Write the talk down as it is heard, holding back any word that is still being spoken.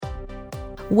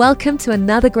Welcome to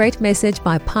another great message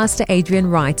by Pastor Adrian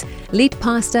Wright, lead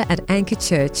pastor at Anchor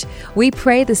Church. We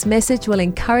pray this message will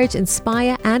encourage,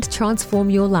 inspire, and transform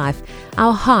your life.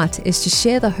 Our heart is to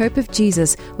share the hope of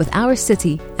Jesus with our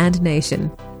city and nation.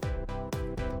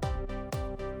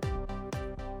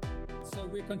 So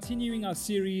we're continuing our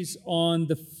series on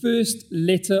the first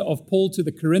letter of Paul to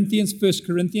the Corinthians, 1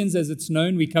 Corinthians as it's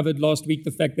known. We covered last week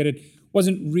the fact that it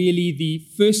wasn't really the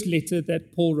first letter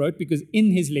that Paul wrote, because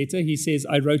in his letter he says,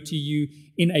 I wrote to you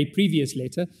in a previous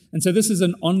letter. And so this is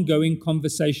an ongoing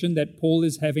conversation that Paul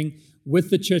is having with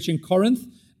the church in Corinth.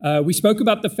 We spoke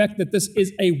about the fact that this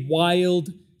is a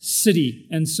wild city.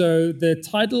 And so the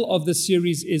title of the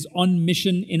series is On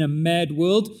Mission in a Mad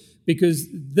World, because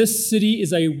this city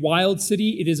is a wild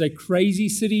city. It is a crazy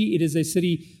city. It is a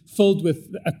city filled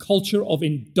with a culture of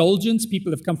indulgence.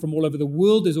 People have come from all over the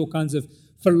world. There's all kinds of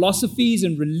philosophies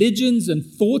and religions and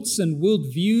thoughts and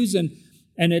worldviews,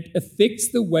 and it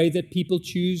affects the way that people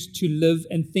choose to live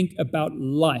and think about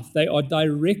life. They are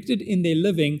directed in their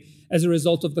living as a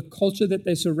result of the culture that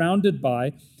they're surrounded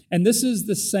by. And this is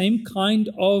the same kind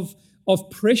of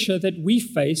pressure that we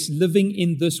face living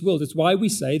in this world. It's why we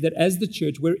say that as the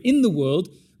church, we're in the world,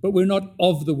 but we're not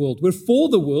of the world. We're for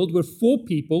the world. We're for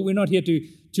people. We're not here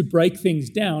to break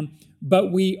things down,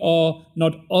 but we are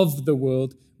not of the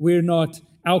world.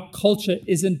 Our culture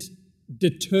isn't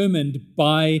determined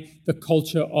by the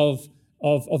culture of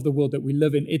the world that we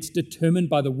live in. It's determined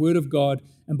by the Word of God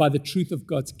and by the truth of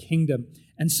God's kingdom.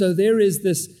 And so there is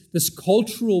this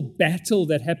cultural battle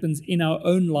that happens in our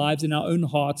own lives, in our own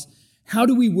hearts. How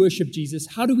do we worship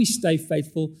Jesus? How do we stay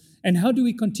faithful? And how do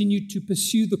we continue to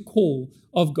pursue the call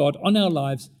of God on our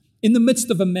lives in the midst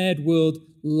of a mad world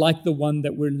like the one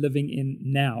that we're living in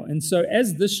now? And so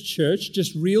as this church,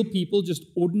 just real people, just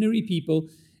ordinary people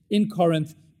in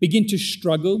Corinth, begin to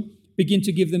struggle, begin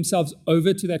to give themselves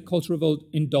over to that culture of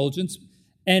indulgence,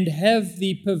 and have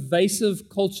the pervasive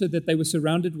culture that they were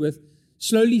surrounded with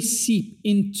slowly seep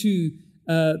into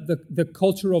the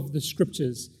culture of the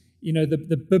scriptures,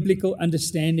 the biblical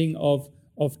understanding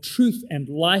of truth and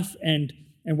life and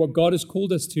what God has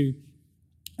called us to.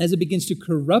 As it begins to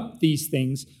corrupt these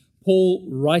things, Paul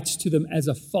writes to them as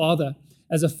a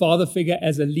father figure,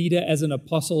 as a leader, as an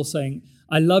apostle, saying,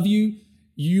 I love you.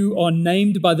 You are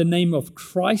named by the name of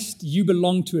Christ. You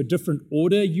belong to a different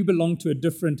order. You belong to a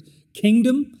different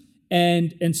kingdom.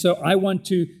 And so I want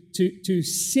to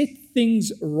set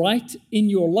things right in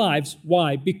your lives.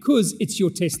 Why? Because it's your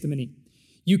testimony.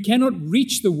 You cannot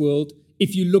reach the world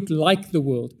if you look like the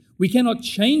world. We cannot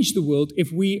change the world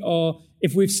if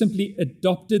we've simply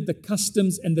adopted the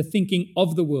customs and the thinking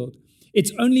of the world.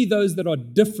 It's only those that are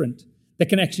different that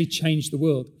can actually change the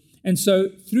world. And so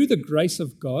through the grace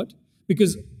of God,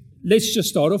 because let's just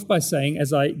start off by saying,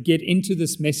 as I get into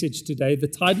this message today, the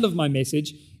title of my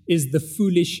message is The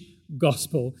Foolish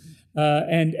Gospel.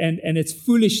 And it's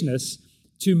foolishness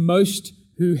to most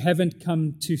who haven't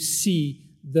come to see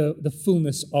the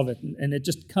fullness of it. And it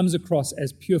just comes across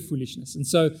as pure foolishness. And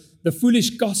so the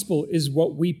foolish gospel is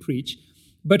what we preach.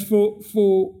 But for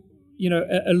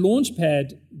a launch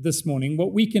pad this morning,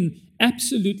 what we can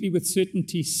absolutely with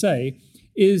certainty say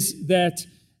is that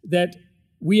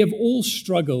we have all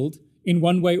struggled in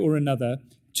one way or another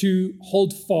to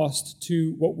hold fast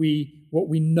to what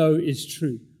we know is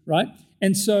true, right?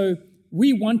 And so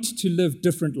we want to live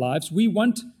different lives. We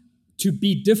want to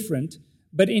be different,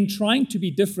 but in trying to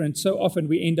be different, so often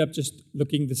we end up just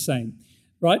looking the same,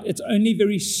 right? It's only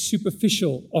very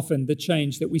superficial, often, the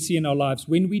change that we see in our lives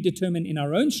when we determine in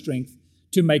our own strength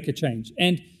to make a change.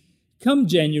 And come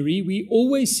January, we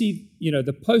always see,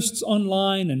 the posts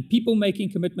online and people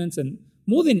making commitments. And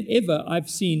more than ever, I've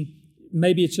seen,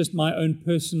 maybe it's just my own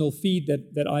personal feed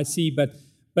that I see, but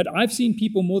I've seen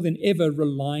people more than ever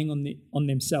relying on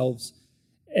themselves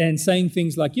and saying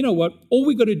things like, you know what, all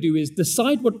we got to do is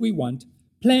decide what we want,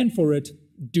 plan for it,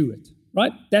 do it,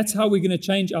 right? That's how we're going to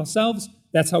change ourselves.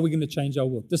 That's how we're going to change our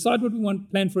world. Decide what we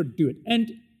want, plan for it, do it.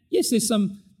 And yes,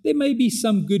 there may be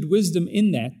some good wisdom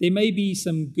in that. There may be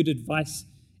some good advice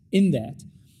in that.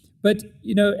 But,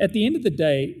 at the end of the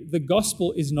day, the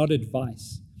gospel is not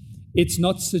advice. It's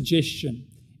not suggestion.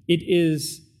 It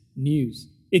is news.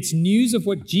 It's news of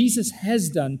what Jesus has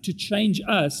done to change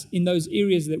us in those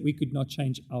areas that we could not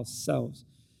change ourselves.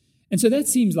 And so that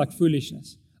seems like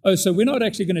foolishness. Oh, so we're not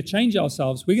actually going to change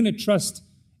ourselves. We're going to trust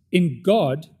in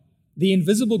God, the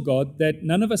invisible God that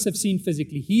none of us have seen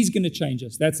physically. He's going to change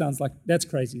us. That sounds like, that's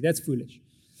crazy. That's foolish.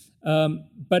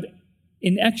 But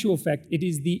in actual fact, it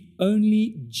is the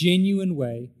only genuine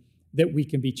way that we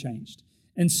can be changed.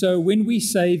 And so when we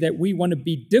say that we want to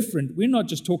be different, we're not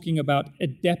just talking about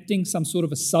adapting some sort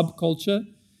of a subculture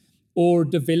or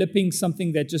developing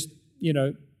something that just,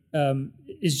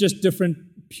 is just different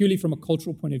purely from a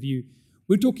cultural point of view.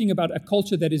 We're talking about a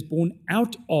culture that is born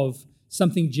out of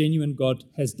something genuine God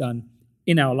has done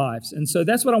in our lives. And so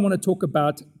that's what I want to talk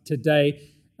about today.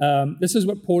 This is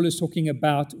what Paul is talking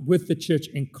about with the church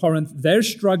in Corinth. They're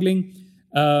struggling.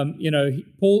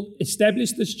 Paul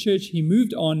established this church. He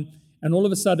moved on, and all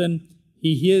of a sudden,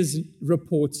 he hears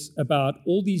reports about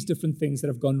all these different things that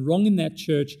have gone wrong in that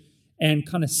church and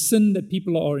kind of sin that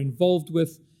people are involved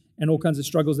with and all kinds of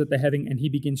struggles that they're having, and he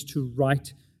begins to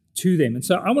write to them. And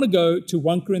so I want to go to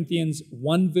 1 Corinthians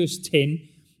 1 verse 10.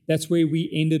 That's where we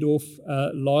ended off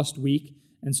last week.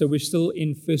 And so we're still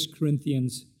in 1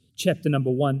 Corinthians chapter number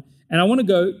 1. And I want to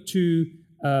go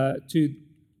to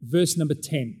verse number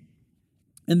 10.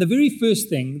 And the very first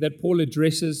thing that Paul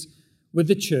addresses with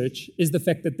the church is the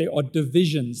fact that there are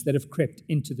divisions that have crept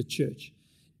into the church.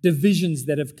 Divisions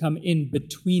that have come in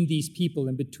between these people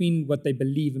and between what they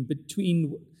believe and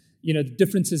between, the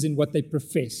differences in what they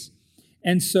profess.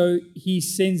 And so he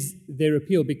sends their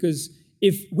appeal, because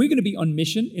if we're going to be on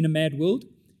mission in a mad world,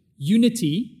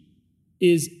 unity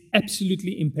is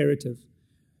absolutely imperative.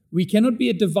 We cannot be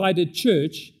a divided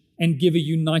church and give a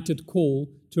united call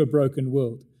to a broken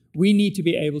world. We need to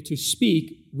be able to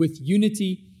speak with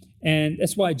unity. And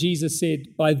that's why Jesus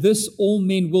said, "By this all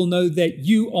men will know that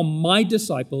you are my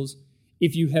disciples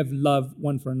if you have love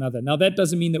one for another." Now, that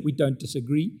doesn't mean that we don't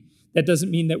disagree. That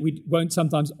doesn't mean that we won't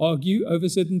sometimes argue over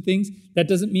certain things. That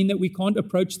doesn't mean that we can't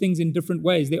approach things in different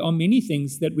ways. There are many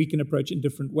things that we can approach in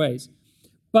different ways.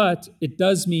 But it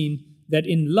does mean that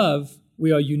in love,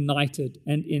 we are united.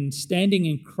 And in standing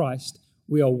in Christ,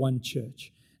 we are one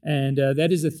church. And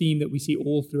that is a theme that we see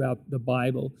all throughout the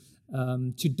Bible.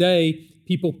 Today,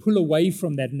 people pull away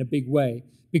from that in a big way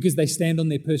because they stand on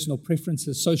their personal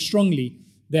preferences so strongly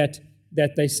that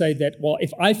they say that, well,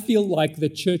 if I feel like the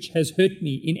church has hurt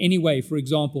me in any way, for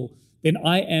example, then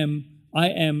I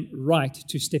am right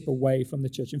to step away from the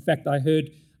church. In fact, I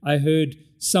heard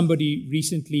somebody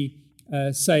recently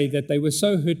say that they were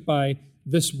so hurt by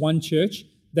this one church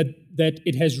that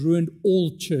it has ruined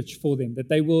all church for them, that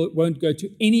they won't go to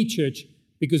any church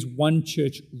because one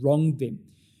church wronged them.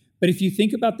 But if you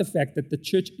think about the fact that the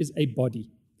church is a body,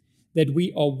 that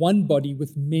we are one body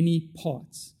with many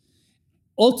parts,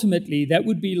 ultimately that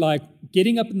would be like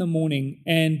getting up in the morning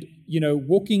and,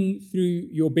 walking through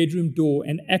your bedroom door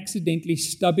and accidentally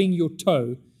stubbing your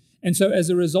toe. And so as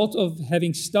a result of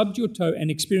having stubbed your toe and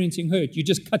experiencing hurt, you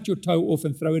just cut your toe off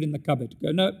and throw it in the cupboard.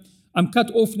 Go, no, I'm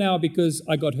cut off now because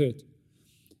I got hurt.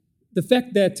 The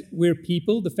fact that we're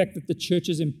people, the fact that the church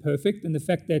is imperfect, and the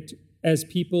fact that as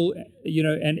people,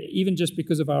 and even just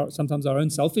because of sometimes our own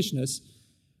selfishness,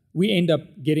 we end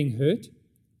up getting hurt,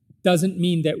 doesn't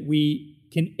mean that we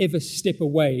can ever step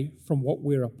away from what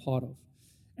we're a part of.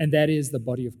 And that is the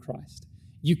body of Christ.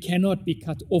 You cannot be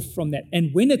cut off from that.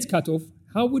 And when it's cut off,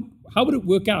 how would it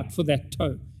work out for that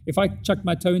toe? If I chucked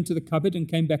my toe into the cupboard and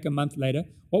came back a month later,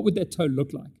 what would that toe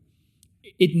look like?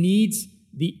 It needs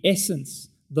the essence,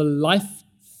 the life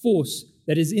force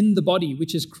that is in the body,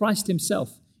 which is Christ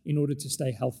himself, in order to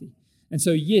stay healthy. And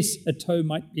so, yes, a toe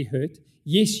might be hurt.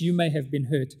 Yes, you may have been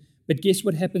hurt. But guess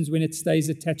what happens when it stays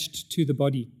attached to the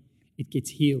body? It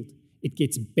gets healed. It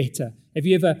gets better. Have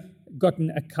you ever gotten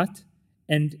a cut?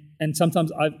 And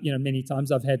sometimes many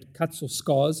times I've had cuts or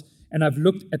scars, and I've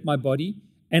looked at my body,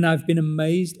 and I've been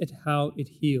amazed at how it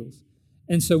heals.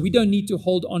 And so we don't need to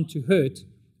hold on to hurt.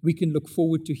 We can look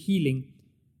forward to healing,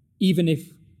 even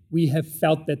if we have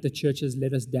felt that the church has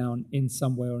let us down in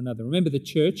some way or another. Remember, the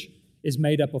church is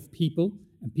made up of people,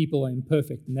 and people are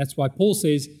imperfect. And that's why Paul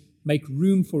says, make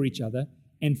room for each other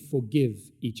and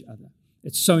forgive each other.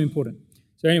 It's so important.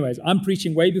 So anyways, I'm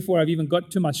preaching way before I've even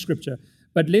got to my scripture.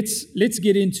 But let's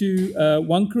get into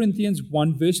 1 Corinthians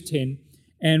 1 verse 10,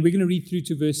 and we're going to read through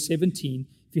to verse 17.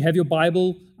 If you have your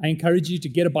Bible, I encourage you to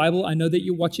get a Bible. I know that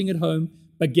you're watching at home,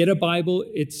 but get a Bible.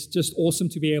 It's just awesome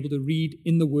to be able to read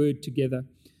in the Word together.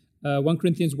 1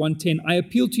 Corinthians 1:10. I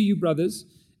appeal to you, brothers.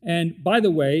 And by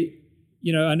the way,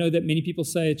 I know that many people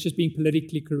say it's just being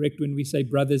politically correct when we say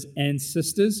brothers and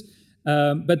sisters.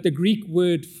 But the Greek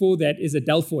word for that is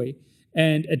adelphoi.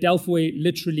 And adelphoi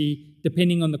literally,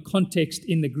 depending on the context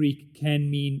in the Greek, can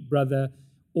mean brother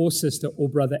or sister or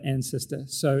brother and sister.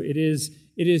 So it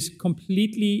is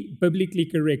completely biblically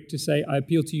correct to say, I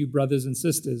appeal to you, brothers and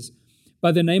sisters,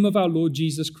 by the name of our Lord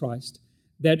Jesus Christ,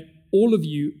 that all of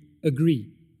you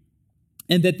agree,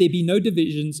 and that there be no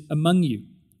divisions among you,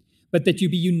 but that you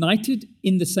be united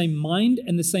in the same mind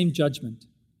and the same judgment.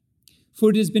 For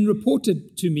it has been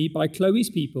reported to me by Chloe's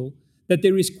people that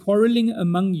there is quarreling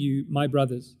among you, my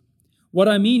brothers. What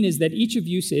I mean is that each of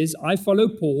you says, I follow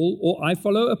Paul, or I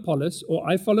follow Apollos, or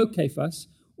I follow Cephas,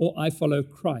 or I follow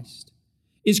Christ.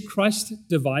 Is Christ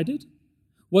divided?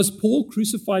 Was Paul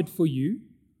crucified for you?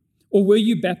 Or were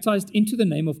you baptized into the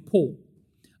name of Paul?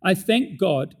 I thank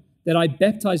God that I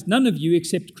baptized none of you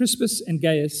except Crispus and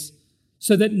Gaius,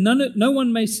 so that no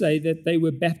one may say that they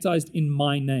were baptized in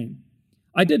my name.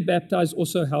 I did baptize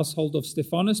also household of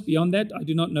Stephanas. Beyond that, I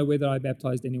do not know whether I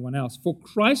baptized anyone else. For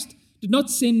Christ did not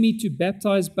send me to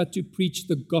baptize, but to preach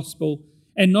the gospel,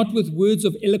 and not with words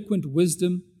of eloquent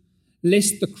wisdom,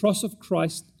 lest the cross of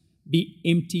Christ be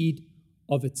emptied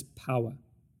of its power.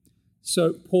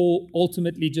 So Paul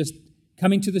ultimately just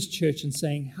coming to this church and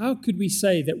saying, how could we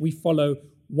say that we follow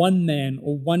one man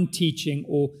or one teaching,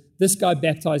 or this guy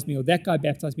baptized me or that guy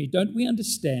baptized me? Don't we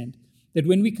understand that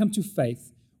when we come to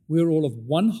faith, we're all of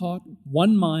one heart,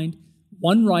 one mind,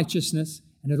 one righteousness,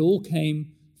 and it all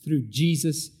came through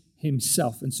Jesus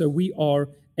himself. And so we are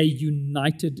a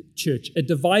united church. A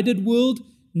divided world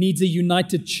needs a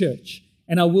united church.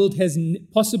 And our world has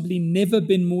possibly never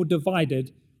been more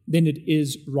divided than it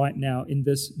is right now in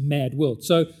this mad world.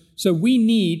 So we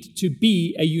need to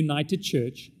be a united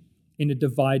church in a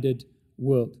divided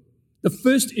world. The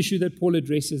first issue that Paul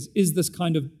addresses is this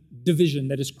kind of division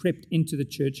that has crept into the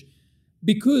church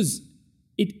because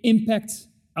it impacts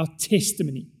our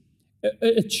testimony.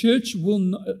 A church will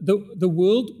not, the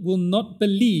world will not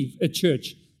believe a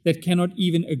church that cannot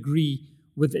even agree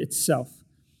with itself.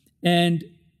 And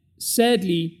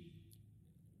sadly,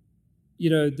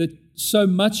 so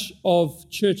much of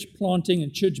church planting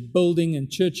and church building and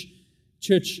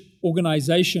church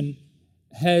organization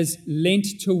has lent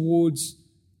towards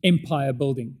empire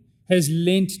building, has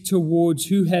lent towards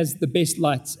who has the best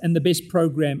lights and the best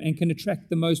program and can attract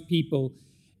the most people.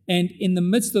 And in the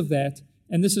midst of that,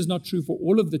 and this is not true for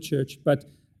all of the church, but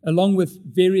along with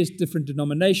various different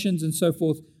denominations and so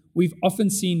forth, we've often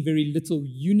seen very little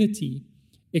unity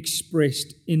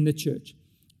expressed in the church.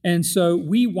 And so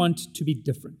we want to be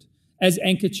different. As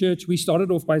Anchor Church, we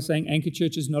started off by saying Anchor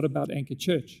Church is not about Anchor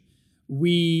Church.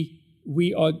 We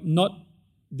are not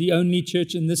the only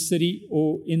church in this city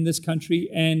or in this country,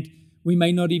 and we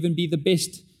may not even be the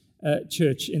best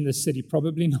church in this city.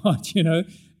 Probably not,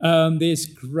 There's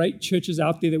great churches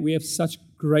out there that we have such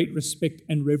great respect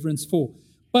and reverence for.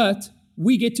 But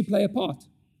we get to play a part.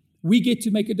 We get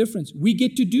to make a difference. We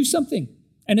get to do something,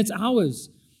 and it's ours.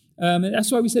 And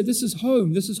that's why we say this is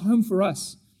home. This is home for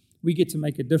us. We get to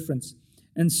make a difference.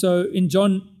 And so in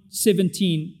John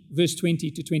 17, verse 20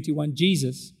 to 21,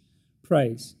 Jesus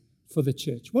prays for the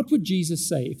church. What would Jesus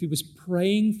say if he was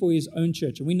praying for his own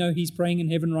church? And we know he's praying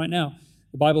in heaven right now.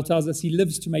 The Bible tells us he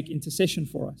lives to make intercession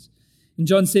for us. In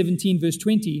John 17, verse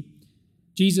 20,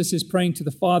 Jesus is praying to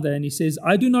the Father, and he says,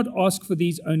 I do not ask for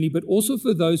these only, but also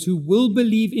for those who will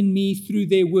believe in me through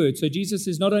their word. So Jesus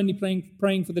is not only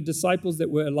praying for the disciples that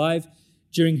were alive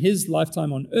during his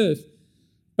lifetime on earth,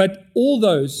 but all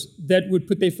those that would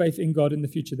put their faith in God in the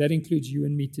future. That includes you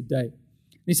and me today.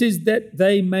 And he says that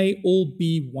they may all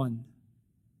be one.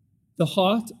 The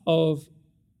heart of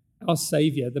our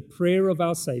Savior, the prayer of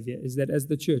our Savior, is that as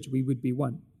the church, we would be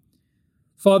one.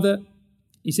 Father,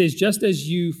 he says, just as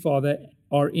you, Father,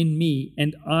 are in me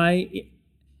and I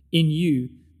in you,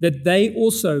 that they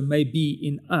also may be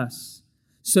in us,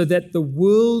 so that the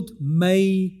world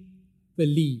may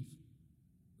believe.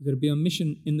 We've got to be on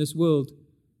mission in this world.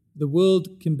 The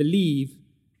world can believe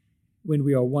when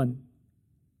we are one,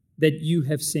 that you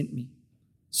have sent me.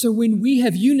 So when we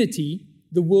have unity,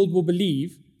 the world will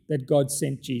believe that God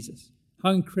sent Jesus.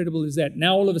 How incredible is that?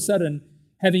 Now all of a sudden,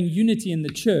 having unity in the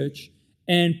church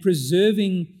and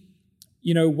preserving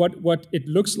what it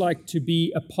looks like to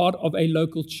be a part of a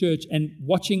local church, and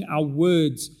watching our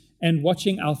words and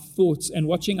watching our thoughts and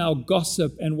watching our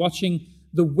gossip and watching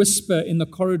the whisper in the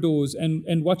corridors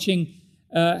and watching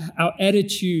our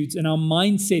attitudes and our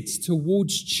mindsets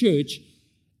towards church.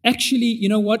 Actually, you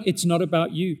know what? It's not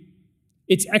about you.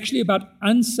 It's actually about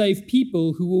unsaved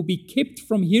people who will be kept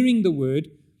from hearing the word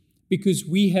because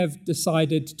we have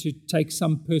decided to take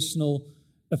some personal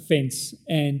offense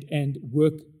and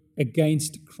work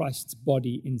against Christ's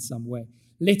body in some way.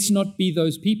 Let's not be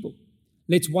those people.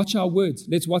 Let's watch our words.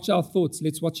 Let's watch our thoughts.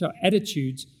 Let's watch our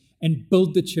attitudes and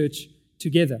build the church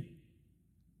together.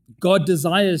 God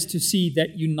desires to see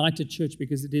that united church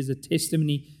because it is a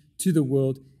testimony to the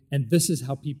world, and this is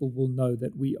how people will know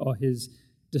that we are his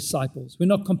disciples. We're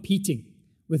not competing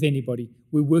with anybody.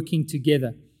 We're working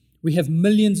together. We have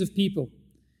millions of people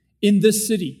in this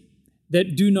city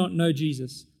that do not know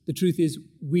Jesus. The truth is,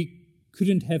 we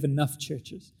couldn't have enough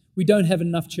churches. We don't have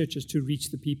enough churches to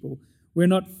reach the people. We're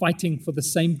not fighting for the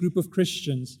same group of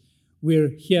Christians. We're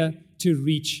here to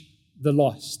reach the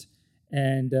lost.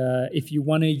 And if you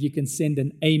want to, you can send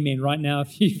an amen right now.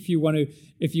 If you want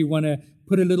to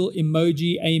put a little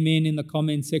emoji amen in the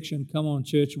comment section. Come on,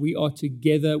 church. We are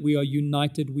together. We are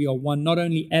united. We are one, not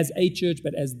only as a church,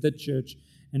 but as the church.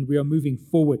 And we are moving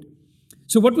forward.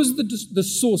 So what was the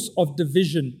source of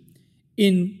division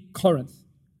in Corinth?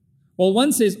 Well,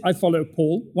 one says, I follow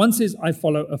Paul. One says, I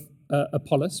follow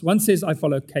Apollos. One says, I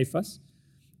follow Cephas.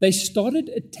 They started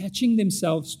attaching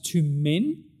themselves to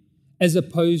men as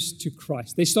opposed to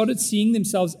Christ. They started seeing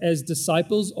themselves as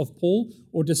disciples of Paul,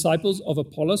 or disciples of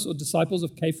Apollos, or disciples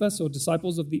of Cephas, or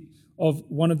disciples of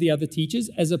one of the other teachers,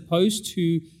 as opposed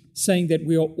to saying that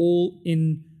we are all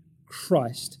in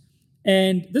Christ.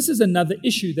 And this is another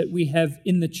issue that we have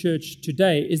in the church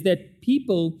today, is that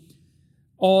people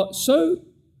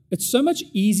it's so much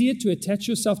easier to attach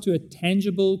yourself to a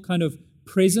tangible kind of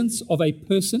presence of a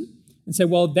person and say,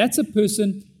 well, that's a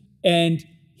person, and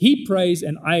he prays,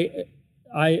 and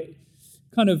I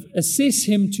kind of assess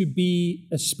him to be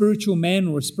a spiritual man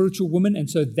or a spiritual woman, and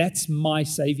so that's my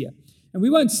Savior. And we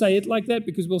won't say it like that,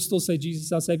 because we'll still say Jesus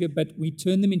is our Savior, but we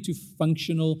turn them into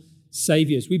functional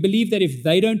saviors. We believe that if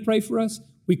they don't pray for us,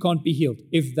 we can't be healed.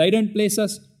 If they don't bless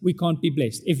us, we can't be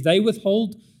blessed. If they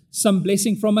withhold some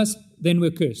blessing from us, then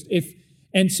we're cursed.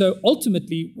 And so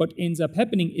ultimately what ends up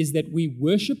happening is that we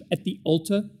worship at the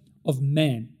altar of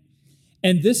man.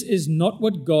 And this is not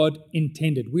what God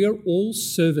intended. We are all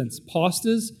servants,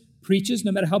 pastors, preachers,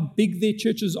 no matter how big their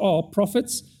churches are,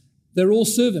 prophets, they're all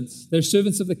servants. They're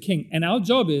servants of the King. And our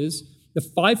job is, the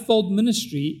fivefold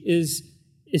ministry is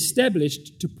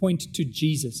established to point to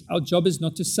Jesus. Our job is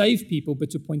not to save people,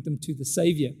 but to point them to the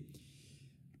Savior.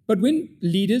 But when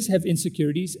leaders have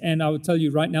insecurities, and I will tell you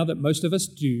right now that most of us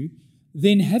do,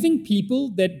 then having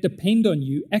people that depend on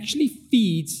you actually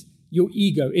feeds your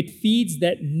ego. It feeds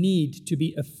that need to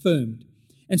be affirmed.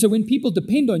 And so when people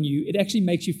depend on you, it actually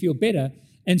makes you feel better.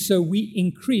 And so we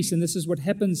increase, and this is what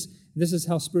happens, this is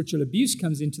how spiritual abuse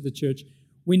comes into the church.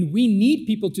 When we need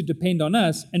people to depend on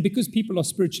us, and because people are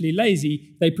spiritually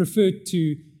lazy, they prefer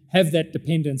to have that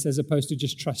dependence as opposed to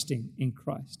just trusting in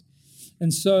Christ.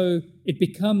 And so it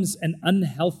becomes an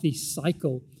unhealthy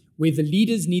cycle where the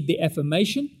leaders need the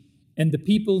affirmation and the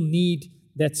people need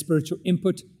that spiritual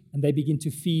input, and they begin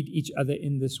to feed each other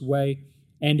in this way.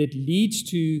 And it leads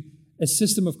to a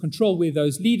system of control where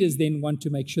those leaders then want to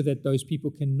make sure that those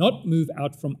people cannot move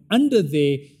out from under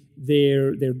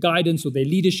their guidance or their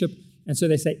leadership. And so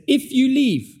they say, if you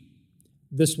leave,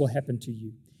 this will happen to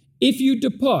you. If you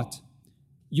depart,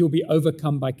 you'll be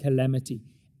overcome by calamity.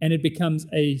 And it becomes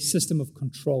a system of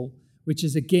control, which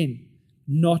is, again,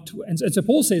 not... And so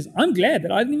Paul says, I'm glad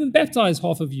that I didn't even baptize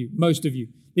half of you, most of you.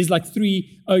 There's like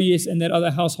 3, oh yes, and that other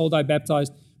household I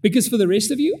baptized. Because for the rest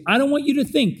of you, I don't want you to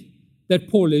think that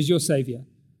Paul is your Savior.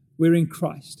 We're in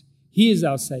Christ. He is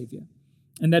our Savior.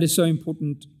 And that is so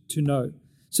important to know.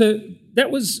 So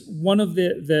that was one of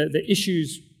the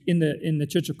issues in the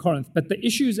Church of Corinth. But the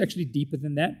issue is actually deeper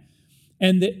than that.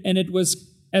 And it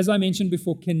was, as I mentioned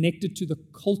before, connected to the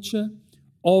culture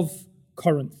of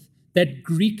Corinth. That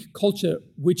Greek culture,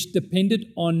 which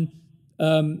depended on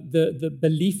the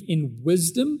belief in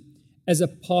wisdom as a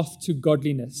path to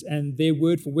godliness. And their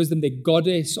word for wisdom, their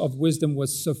goddess of wisdom,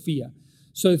 was Sophia.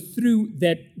 So through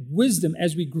that wisdom,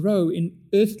 as we grow in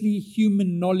earthly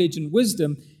human knowledge and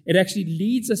wisdom, it actually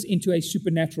leads us into a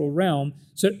supernatural realm.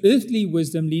 So earthly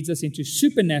wisdom leads us into a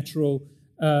supernatural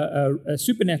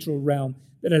realm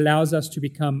that allows us to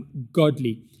become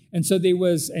godly. And so there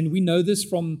was, and we know this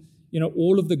from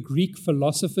all of the Greek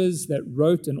philosophers that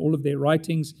wrote and all of their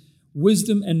writings,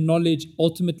 wisdom and knowledge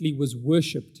ultimately was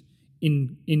worshipped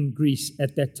in Greece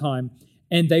at that time.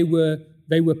 And they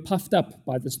were puffed up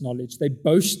by this knowledge. They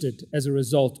boasted as a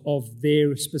result of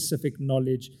their specific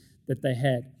knowledge that they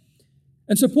had.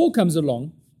 And so Paul comes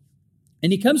along,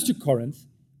 and he comes to Corinth,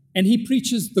 and he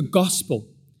preaches the gospel.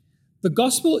 The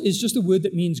gospel is just a word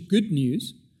that means good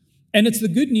news, and it's the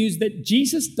good news that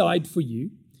Jesus died for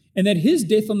you, and that his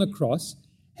death on the cross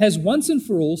has once and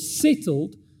for all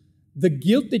settled the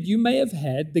guilt that you may have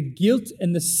had, the guilt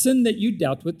and the sin that you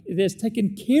dealt with. It has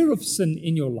taken care of sin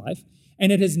in your life,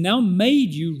 and it has now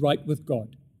made you right with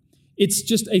God. It's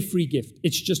just a free gift.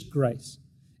 It's just grace.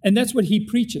 And that's what he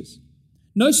preaches.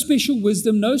 No special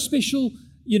wisdom, no special,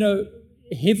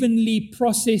 heavenly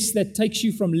process that takes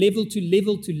you from level to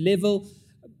level to level.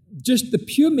 Just the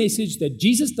pure message that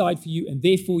Jesus died for you, and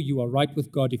therefore you are right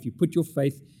with God if you put your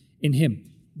faith in him.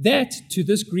 That, to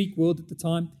this Greek world at the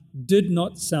time, did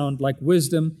not sound like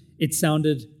wisdom. It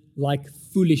sounded like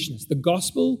foolishness. The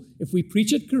gospel, if we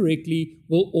preach it correctly,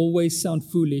 will always sound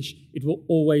foolish. It will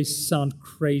always sound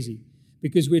crazy.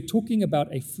 because we're talking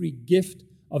about a free gift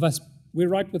of us. We're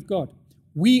right with God.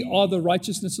 We are the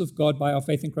righteousness of God by our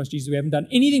faith in Christ Jesus. We haven't done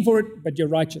anything for it, but you're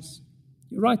righteous.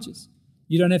 You're righteous.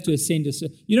 You don't have to ascend.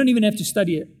 You don't even have to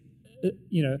study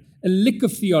a lick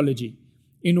of theology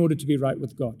in order to be right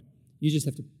with God. You just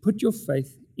have to put your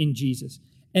faith in Jesus.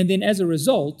 And then as a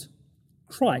result,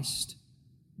 Christ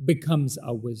becomes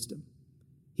our wisdom.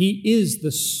 He is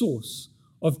the source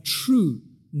of true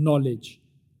knowledge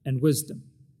and wisdom.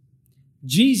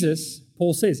 Jesus,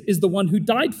 Paul says, is the one who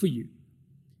died for you.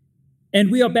 And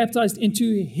we are baptized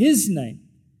into his name,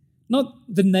 not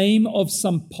the name of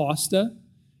some pastor.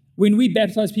 When we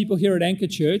baptize people here at Anchor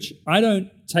Church, I don't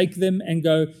take them and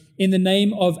go, in the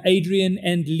name of Adrian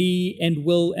and Lee and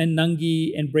Will and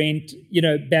Nungi and Brent,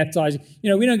 baptize.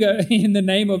 We don't go, in the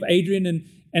name of Adrian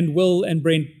and Will and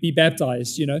Brent, be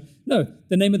baptized, No,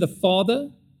 the name of the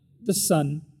Father, the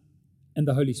Son, and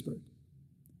the Holy Spirit.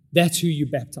 That's who you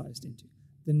baptized into.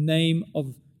 The name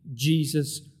of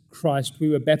Jesus Christ. We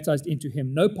were baptized into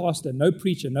him. No pastor, no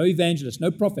preacher, no evangelist,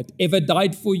 no prophet ever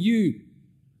died for you.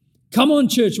 Come on,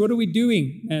 church, what are we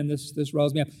doing? Man, this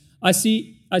riles me up. I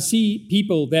see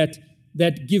people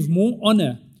that give more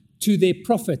honor to their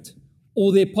prophet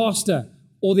or their pastor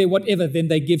or their whatever than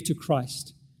they give to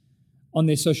Christ on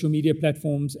their social media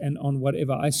platforms and on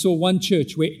whatever. I saw one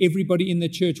church where everybody in the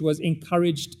church was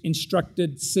encouraged,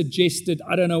 instructed, suggested,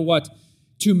 I don't know what,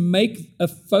 to make a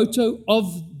photo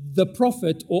of the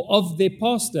prophet or of their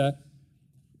pastor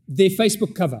their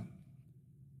Facebook cover.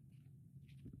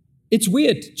 It's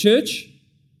weird, church.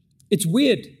 It's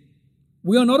weird.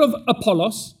 We are not of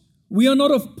Apollos. We are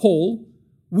not of Paul.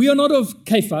 We are not of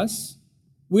Cephas.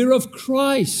 We're of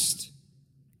Christ.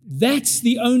 That's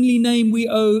the only name we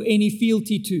owe any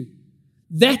fealty to.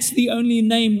 That's the only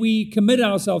name we commit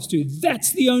ourselves to.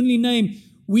 That's the only name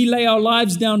we lay our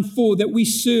lives down for, that we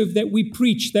serve, that we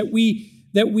preach, that we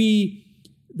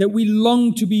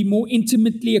long to be more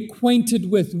intimately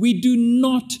acquainted with.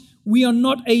 We are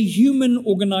not a human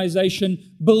organization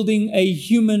building a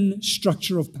human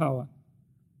structure of power.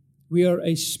 We are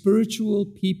a spiritual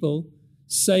people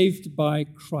saved by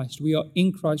Christ. We are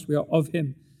in Christ. We are of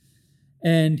him.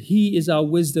 And he is our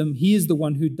wisdom. He is the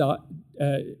one who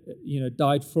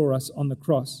died for us on the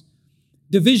cross.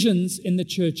 Divisions in the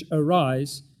church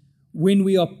arise when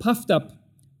we are puffed up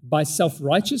by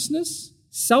self-righteousness,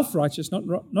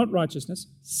 not righteousness,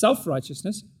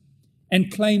 self-righteousness,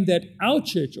 and claim that our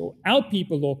church or our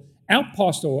people or our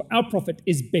pastor or our prophet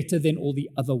is better than all the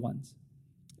other ones.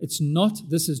 This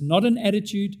is not an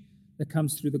attitude that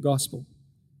comes through the gospel.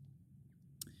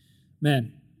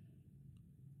 Man,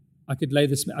 I could lay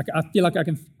this, I feel like I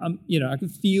can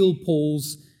feel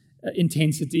Paul's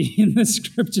intensity in the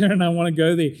scripture, and I want to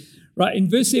go there. Right, in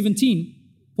verse 17,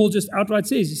 Paul just outright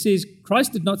says,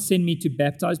 Christ did not send me to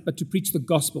baptize, but to preach the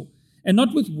gospel. And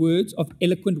not with words of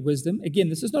eloquent wisdom. Again,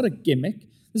 this is not a gimmick.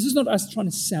 This is not us trying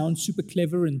to sound super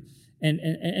clever. And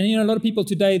a lot of people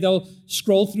today, they'll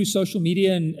scroll through social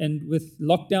media, and with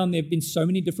lockdown, there have been so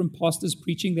many different pastors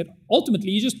preaching that ultimately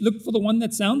you just look for the one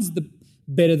that sounds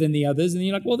better than the others. And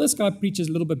you're like, well, this guy preaches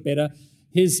a little bit better.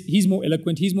 He's more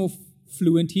eloquent. He's more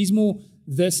fluent. He's more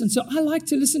this. And so I like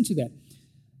to listen to that.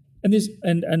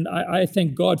 And I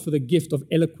thank God for the gift of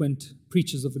eloquent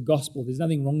preachers of the gospel. There's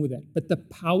nothing wrong with that. But the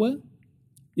power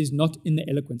is not in the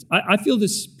eloquence. I feel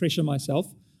this pressure myself.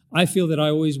 I feel that I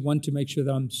always want to make sure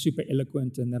that I'm super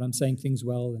eloquent and that I'm saying things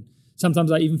well. And sometimes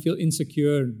I even feel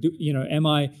insecure. Am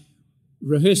I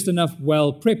rehearsed enough,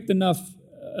 well prepped enough?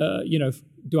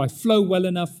 Do I flow well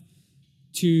enough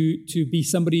to be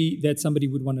somebody that somebody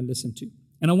would want to listen to?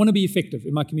 And I want to be effective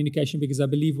in my communication because I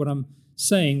believe what I'm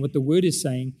saying, what the word is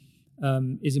saying,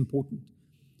 is important.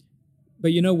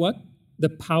 But you know what? The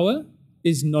power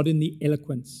is not in the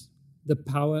eloquence. The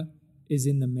power is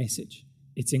in the message.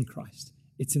 It's in Christ.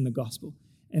 It's in the gospel.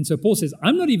 And so Paul says,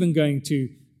 I'm not even going to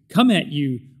come at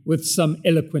you with some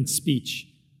eloquent speech.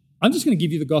 I'm just going to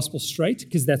give you the gospel straight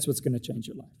because that's what's going to change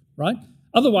your life, right?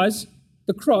 Otherwise,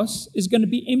 the cross is going to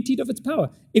be emptied of its power.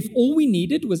 If all we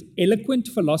needed was eloquent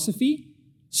philosophy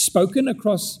spoken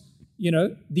across,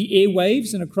 the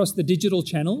airwaves and across the digital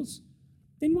channels,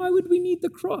 then why would we need the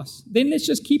cross? Then let's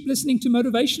just keep listening to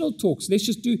motivational talks. Let's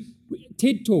just do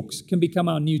TED Talks can become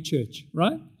our new church,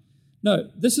 right? No,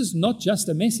 this is not just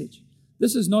a message.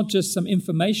 This is not just some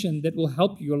information that will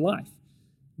help your life.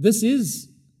 This is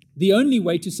the only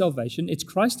way to salvation. It's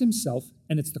Christ himself,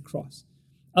 and it's the cross.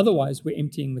 Otherwise, we're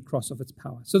emptying the cross of its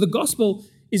power. So the gospel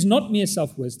is not mere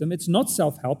self-wisdom. It's not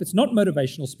self-help. It's not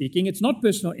motivational speaking. It's not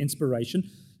personal inspiration.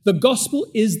 The gospel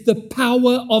is the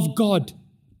power of God,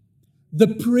 the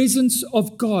presence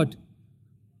of God.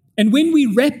 And when we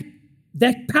wrap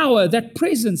that power, that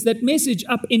presence, that message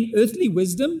up in earthly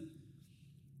wisdom,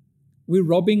 we're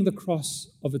robbing the cross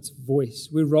of its voice.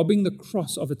 We're robbing the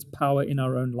cross of its power in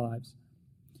our own lives.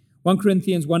 1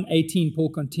 Corinthians 1:18, Paul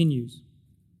continues.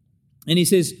 And he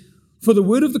says, "For the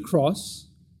word of the cross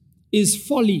is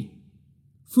folly,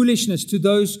 foolishness to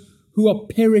those who are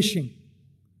perishing.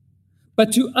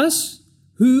 But to us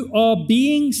who are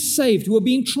being saved, who are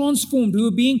being transformed, who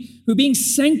are being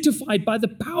sanctified by the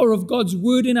power of God's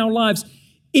word in our lives,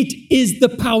 it is the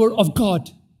power of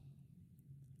God.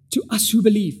 To us who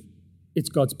believe, it's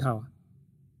God's power.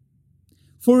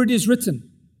 For it is written,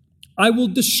 I will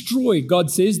destroy, God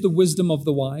says, the wisdom of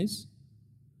the wise,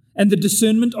 and the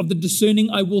discernment of the discerning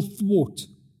I will thwart.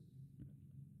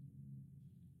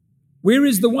 Where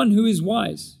is the one who is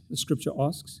wise? The scripture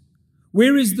asks.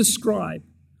 Where is the scribe?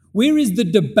 Where is the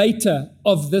debater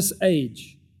of this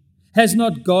age? Has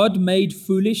not God made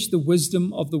foolish the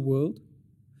wisdom of the world?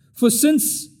 For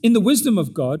since in the wisdom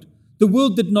of God, the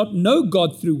world did not know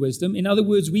God through wisdom, in other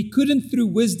words, we couldn't through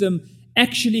wisdom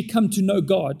actually come to know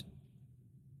God,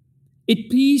 it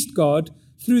pleased God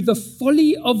through the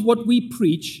folly of what we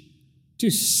preach to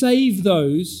save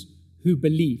those who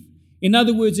believe. In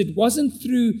other words, it wasn't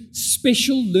through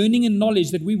special learning and knowledge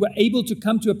that we were able to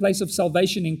come to a place of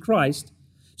salvation in Christ.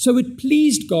 So it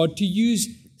pleased God to use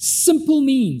simple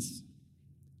means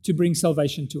to bring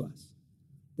salvation to us,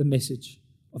 the message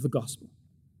of the gospel.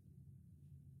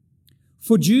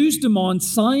 For Jews demand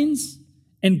signs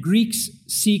and Greeks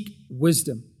seek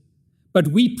wisdom, but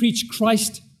we preach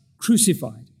Christ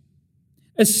crucified,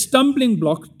 a stumbling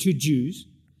block to Jews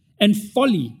and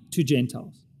folly to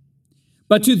Gentiles.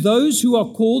 But to those who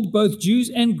are called both Jews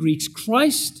and Greeks,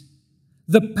 Christ,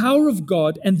 the power of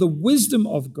God and the wisdom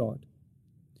of God.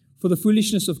 For the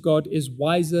foolishness of God is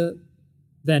wiser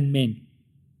than men,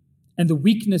 and the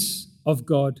weakness of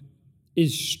God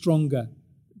is stronger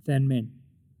than men.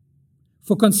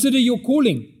 For consider your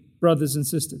calling, brothers and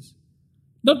sisters.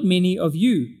 Not many of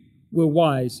you were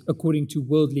wise according to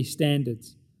worldly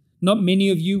standards. Not many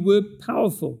of you were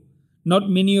powerful. Not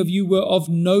many of you were of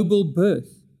noble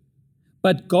birth.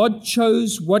 But God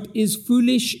chose what is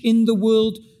foolish in the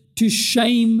world to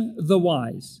shame the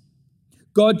wise.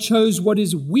 God chose what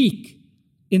is weak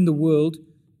in the world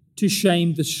to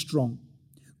shame the strong.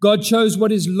 God chose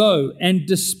what is low and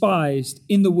despised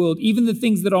in the world, even the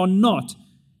things that are not,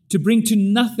 to bring to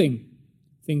nothing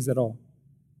things that are,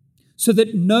 so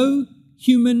that no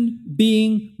human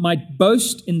being might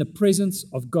boast in the presence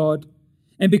of God.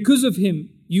 And because of him,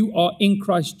 you are in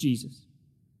Christ Jesus,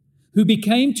 who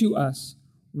became to us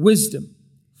wisdom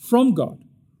from God,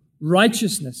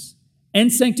 righteousness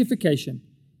and sanctification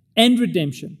and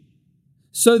redemption,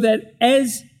 so that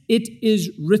as it is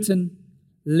written,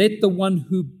 let the one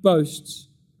who boasts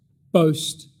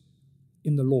boast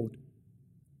in the Lord.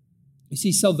 You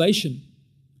see, salvation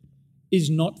is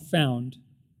not found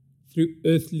through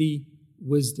earthly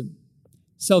wisdom.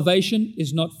 Salvation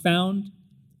is not found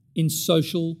in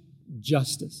social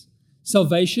justice.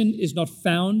 Salvation is not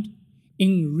found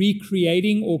in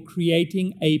recreating or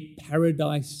creating a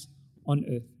paradise on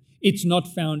earth. It's not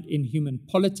found in human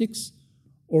politics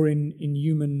or in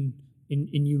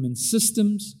human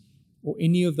systems or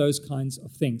any of those kinds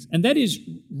of things. And that is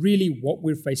really what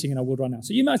we're facing in our world right now.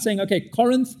 So you might be saying, okay,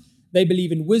 Corinth, they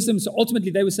believe in wisdom. So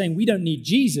ultimately they were saying we don't need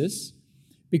Jesus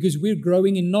because we're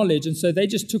growing in knowledge. And so they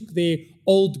just took their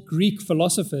old Greek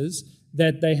philosophers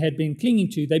that they had been clinging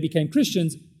to. They became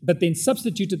Christians, but then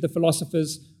substituted the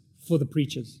philosophers for the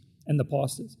preachers and the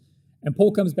pastors. And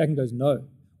Paul comes back and goes, no,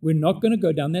 we're not going to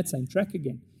go down that same track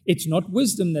again. It's not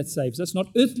wisdom that saves us, not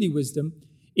earthly wisdom.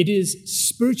 It is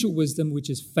spiritual wisdom, which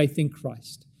is faith in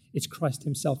Christ. It's Christ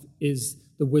himself is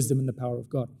the wisdom and the power of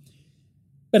God.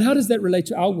 But how does that relate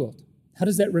to our world? How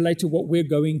does that relate to what we're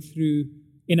going through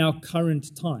in our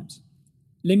current times?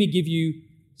 Let me give you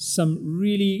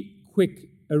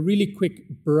a really quick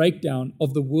breakdown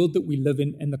of the world that we live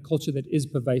in and the culture that is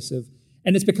pervasive.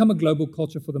 And it's become a global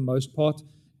culture for the most part.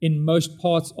 In most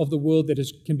parts of the world that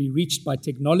can be reached by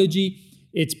technology,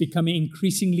 it's becoming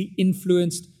increasingly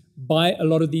influenced by a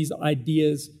lot of these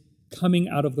ideas coming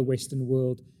out of the Western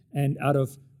world and out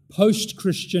of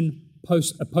post-Christian,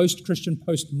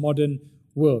 postmodern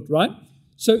world, right?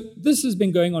 So this has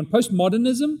been going on.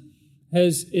 Postmodernism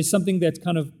is something that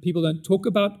kind of people don't talk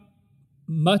about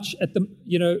much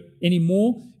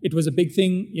anymore. It was a big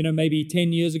thing, maybe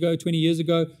 10 years ago, 20 years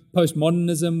ago.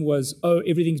 Postmodernism was,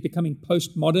 everything's becoming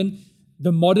postmodern.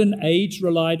 The modern age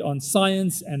relied on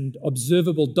science and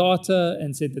observable data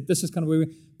and said that this is kind of where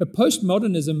we're. But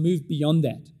postmodernism moved beyond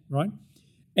that, right?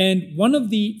 And one of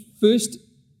the first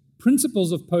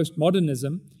principles of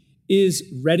postmodernism is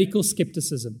radical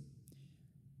skepticism,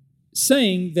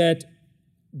 saying that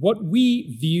what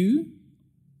we view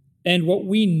and what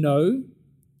we know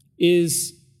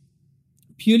is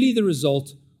purely the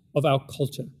result of our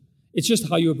culture. It's just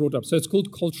how you were brought up. So it's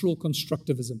called cultural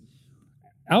constructivism.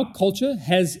 Our culture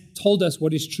has told us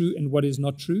what is true and what is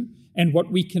not true, and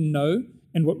what we can know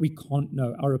and what we can't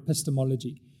know, our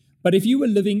epistemology. But if you were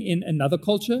living in another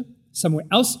culture, somewhere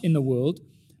else in the world,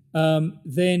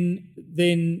 then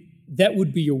that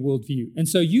would be your worldview. And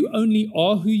so you only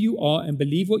are who you are and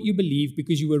believe what you believe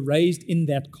because you were raised in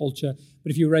that culture.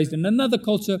 But if you were raised in another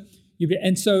culture,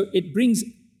 and so it brings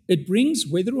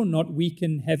whether or not we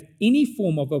can have any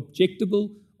form of objective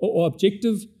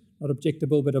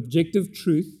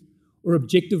truth or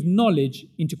objective knowledge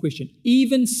into question,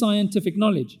 even scientific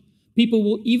knowledge. People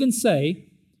will even say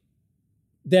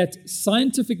that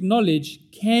scientific knowledge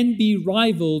can be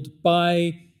rivaled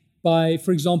by,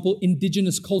 for example,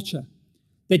 indigenous culture.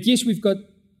 That yes, we've got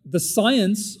the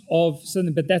science of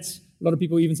something, but that's, a lot of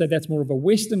people even say that's more of a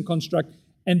Western construct.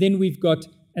 And then we've got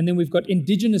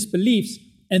indigenous beliefs,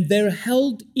 and they're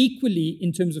held equally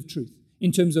in terms of truth,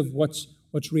 in terms of what's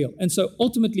real. And so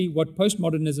ultimately what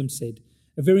postmodernism said,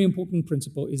 a very important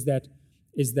principle, is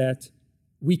that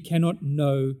we cannot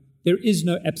know, there is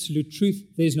no absolute truth,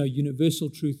 there's no universal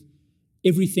truth.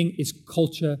 Everything is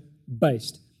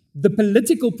culture-based. The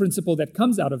political principle that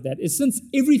comes out of that is, since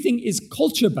everything is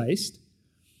culture-based,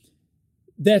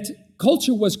 that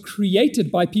culture was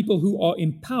created by people who are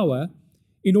in power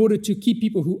in order to keep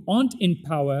people who aren't in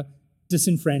power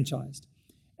disenfranchised.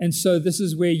 And so this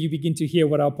is where you begin to hear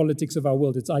what our politics of our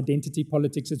world, it's identity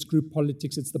politics, it's group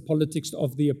politics, it's the politics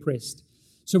of the oppressed.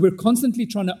 So we're constantly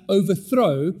trying to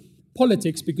overthrow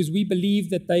politics because we believe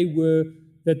that they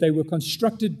were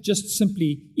constructed just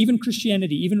simply, even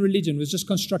Christianity, even religion was just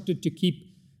constructed to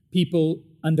keep people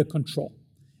under control.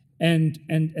 And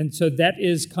so that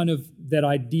is kind of that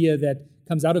idea that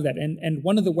comes out of that. And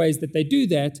one of the ways that they do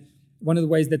that, one of the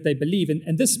ways that they believe,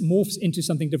 and this morphs into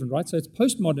something different, right? So it's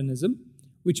postmodernism,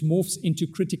 which morphs into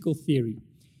critical theory,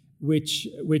 which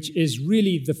is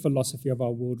really the philosophy of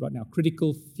our world right now.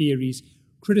 Critical theories,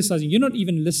 criticizing. You're not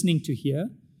even listening to hear.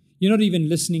 You're not even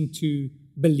listening to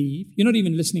believe. You're not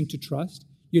even listening to trust.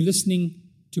 You're listening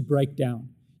to break down.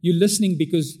 You're listening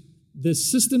because the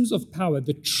systems of power,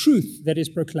 the truth that is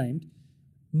proclaimed,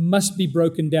 must be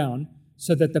broken down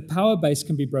so that the power base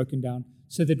can be broken down,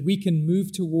 so that we can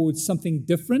move towards something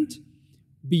different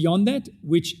beyond that,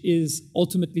 which is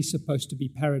ultimately supposed to be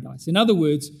paradise. In other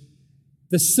words,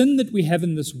 the sin that we have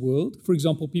in this world, for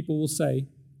example, people will say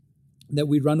that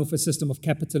we run off a system of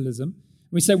capitalism.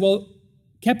 We say, well,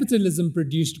 capitalism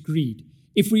produced greed.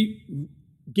 If we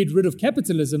get rid of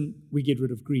capitalism, we get rid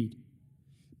of greed.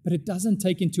 But it doesn't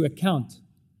take into account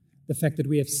the fact that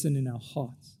we have sin in our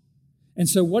hearts. And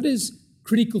so what is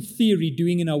critical theory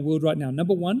doing in our world right now?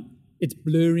 Number one, it's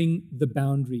blurring the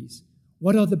boundaries.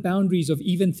 What are the boundaries of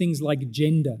even things like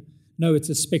gender? No, it's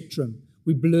a spectrum.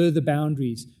 We blur the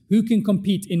boundaries. Who can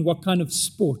compete in what kind of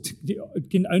sport?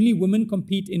 Can only women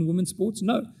compete in women's sports?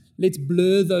 No. Let's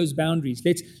blur those boundaries.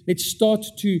 Let's start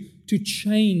to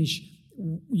change,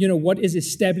 what is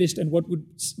established and what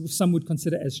some would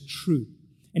consider as true.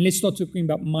 And let's start talking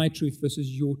about my truth versus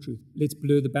your truth. Let's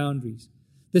blur the boundaries.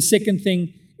 The second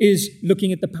thing is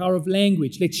looking at the power of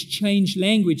language. Let's change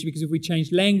language, because if we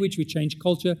change language, we change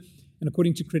culture. And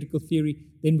according to critical theory,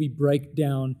 then we break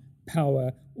down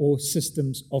power or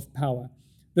systems of power.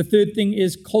 The third thing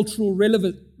is cultural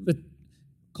relativism,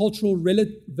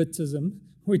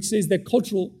 which says that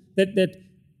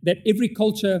that every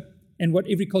culture and what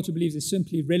every culture believes is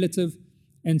simply relative,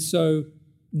 and so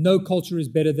no culture is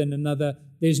better than another.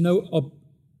 There's no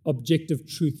objective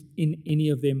truth in any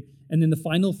of them. And then the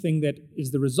final thing that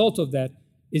is the result of that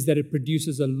is that it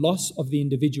produces a loss of the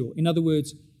individual. In other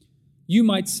words, you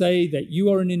might say that you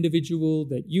are an individual,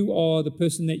 that you are the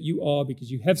person that you are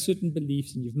because you have certain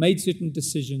beliefs and you've made certain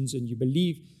decisions and you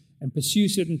believe and pursue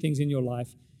certain things in your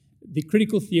life. The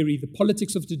critical theory, the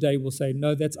politics of today will say,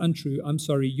 no, that's untrue. I'm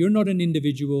sorry, you're not an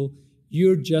individual.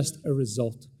 You're just a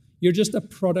result. You're just a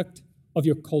product of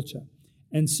your culture.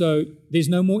 And so there's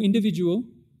no more individual.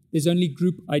 There's only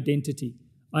group identity.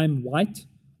 I am white.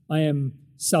 I am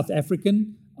South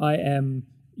African. I am,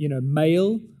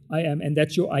 male. And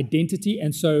that's your identity.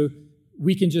 And so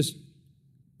we can just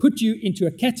put you into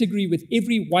a category with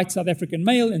every white South African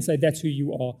male and say that's who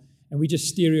you are. And we just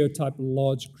stereotype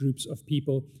large groups of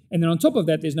people. And then on top of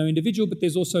that, there's no individual, but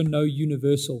there's also no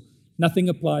universal. Nothing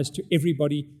applies to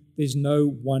everybody. There's no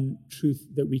one truth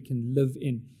that we can live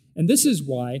in. And this is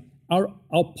why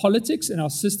our politics and our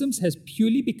systems has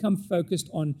purely become focused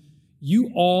on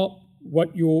you are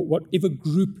whatever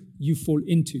group you fall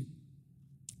into.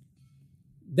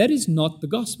 That is not the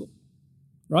gospel,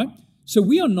 right? So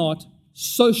we are not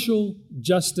social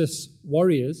justice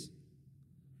warriors.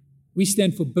 We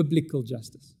stand for biblical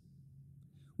justice.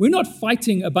 We're not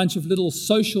fighting a bunch of little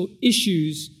social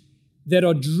issues that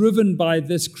are driven by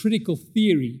this critical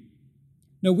theory.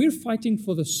 No, we're fighting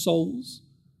for the souls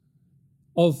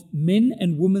of men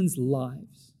and women's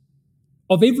lives,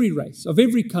 of every race, of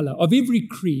every color, of every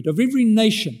creed, of every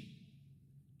nation,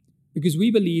 because we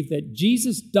believe that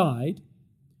Jesus died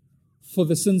for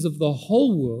the sins of the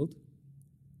whole world,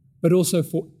 but also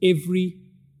for every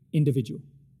individual.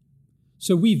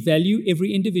 So we value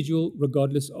every individual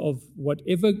regardless of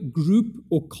whatever group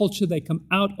or culture they come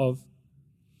out of,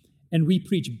 and we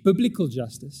preach biblical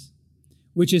justice,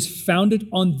 which is founded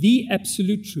on the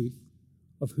absolute truth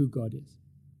of who God is.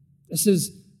 This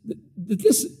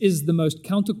is the most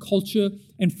counterculture,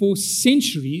 and for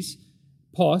centuries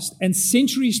past and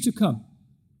centuries to come,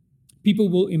 people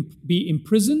will be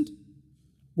imprisoned,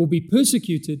 will be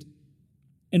persecuted,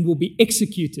 and will be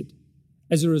executed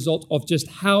as a result of just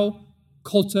how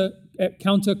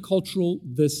countercultural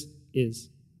this is.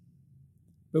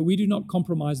 But we do not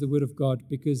compromise the word of God,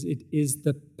 because it is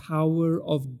the power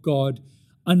of God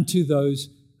unto those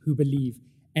who believe.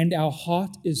 And our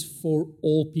heart is for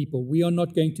all people. We are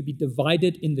not going to be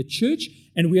divided in the church,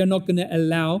 and we are not going to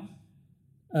allow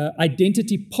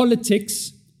identity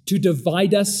politics to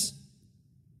divide us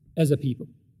as a people,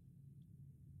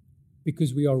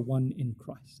 because we are one in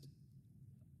Christ.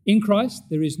 In Christ,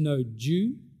 there is no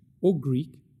Jew or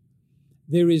Greek.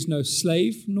 There is no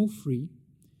slave nor free.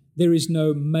 There is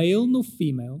no male nor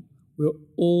female. We're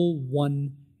all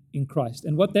one in Christ.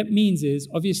 And what that means is,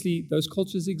 obviously, those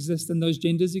cultures exist and those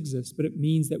genders exist, but it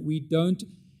means that we don't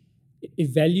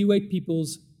evaluate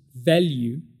people's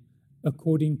value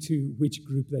according to which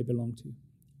group they belong to.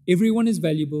 Everyone is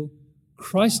valuable.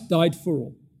 Christ died for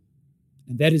all.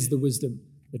 And that is the wisdom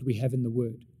that we have in the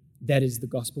Word. That is the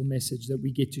gospel message that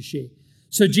we get to share.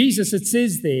 So Jesus, it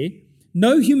says there,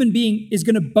 no human being is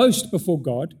going to boast before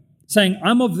God, saying,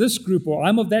 I'm of this group, or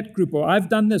I'm of that group, or I've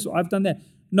done this, or I've done that.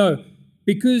 No,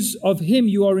 because of him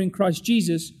you are in Christ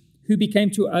Jesus, who became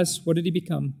to us, what did he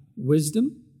become?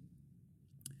 Wisdom,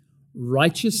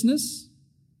 righteousness,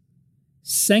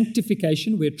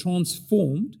 sanctification, we're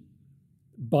transformed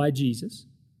by Jesus,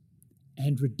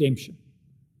 and redemption.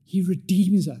 He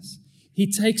redeems us.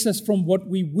 He takes us from what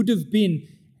we would have been,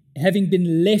 having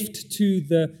been left to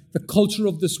the culture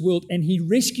of this world, and he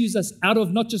rescues us out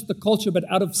of not just the culture, but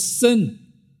out of sin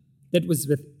that was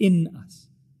within us.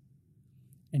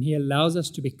 And he allows us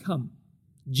to become.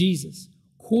 Jesus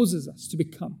causes us to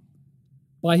become,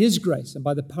 by his grace and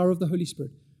by the power of the Holy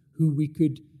Spirit, who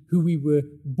we were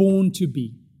born to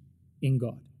be in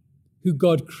God, who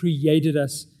God created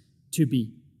us to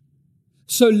be.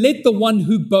 So let the one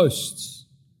who boasts,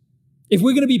 if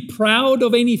we're going to be proud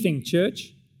of anything,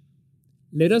 church,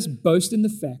 let us boast in the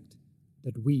fact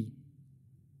that we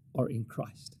are in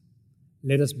Christ.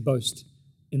 Let us boast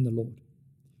in the Lord.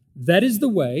 That is the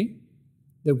way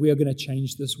that we are going to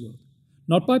change this world.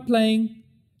 Not by playing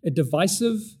a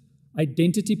divisive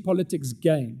identity politics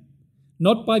game,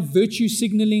 not by virtue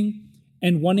signaling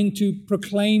and wanting to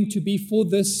proclaim to be for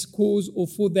this cause or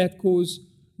for that cause.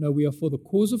 No, we are for the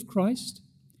cause of Christ.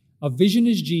 Our vision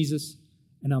is Jesus,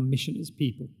 and our mission is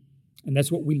people. And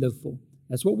that's what we live for.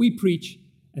 That's what we preach,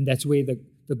 and that's where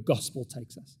the gospel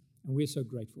takes us. And we're so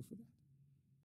grateful for that.